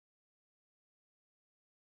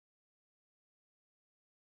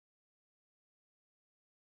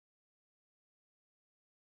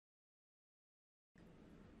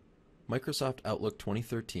Microsoft Outlook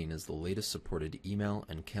 2013 is the latest supported email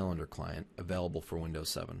and calendar client available for Windows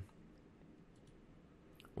 7.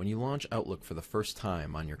 When you launch Outlook for the first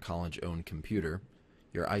time on your college-owned computer,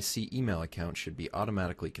 your IC email account should be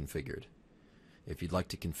automatically configured. If you'd like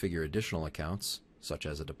to configure additional accounts, such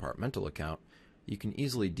as a departmental account, you can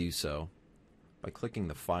easily do so by clicking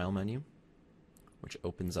the File menu, which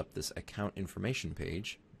opens up this account information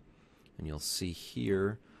page, and you'll see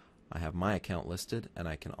here I have my account listed, and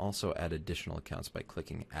I can also add additional accounts by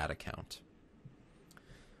clicking Add Account.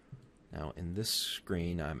 Now in this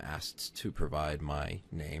screen I'm asked to provide my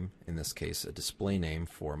name. In this case, a display name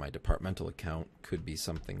for my departmental account could be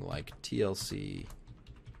something like TLC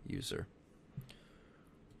user.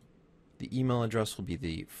 The email address will be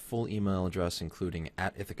the full email address including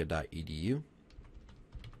 @ithaca.edu.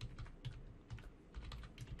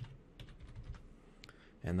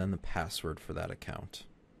 And then the password for that account.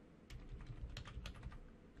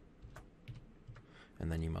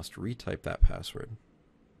 And then you must retype that password.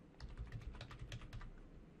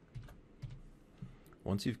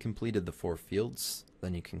 Once you've completed the 4 fields,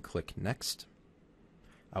 then you can click Next.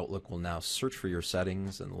 Outlook will now search for your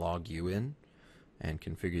settings and log you in and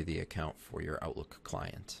configure the account for your Outlook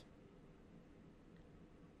client.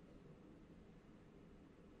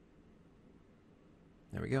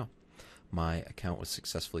 There we go. My account was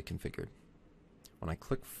successfully configured. When I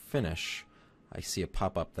click Finish, I see a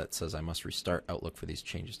pop-up that says I must restart Outlook for these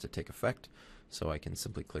changes to take effect, so I can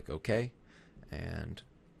simply click OK and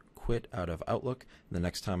quit out of Outlook. The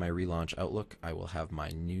next time I relaunch Outlook, I will have my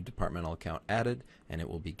new departmental account added, and it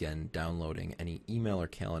will begin downloading any email or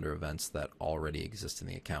calendar events that already exist in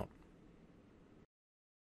the account.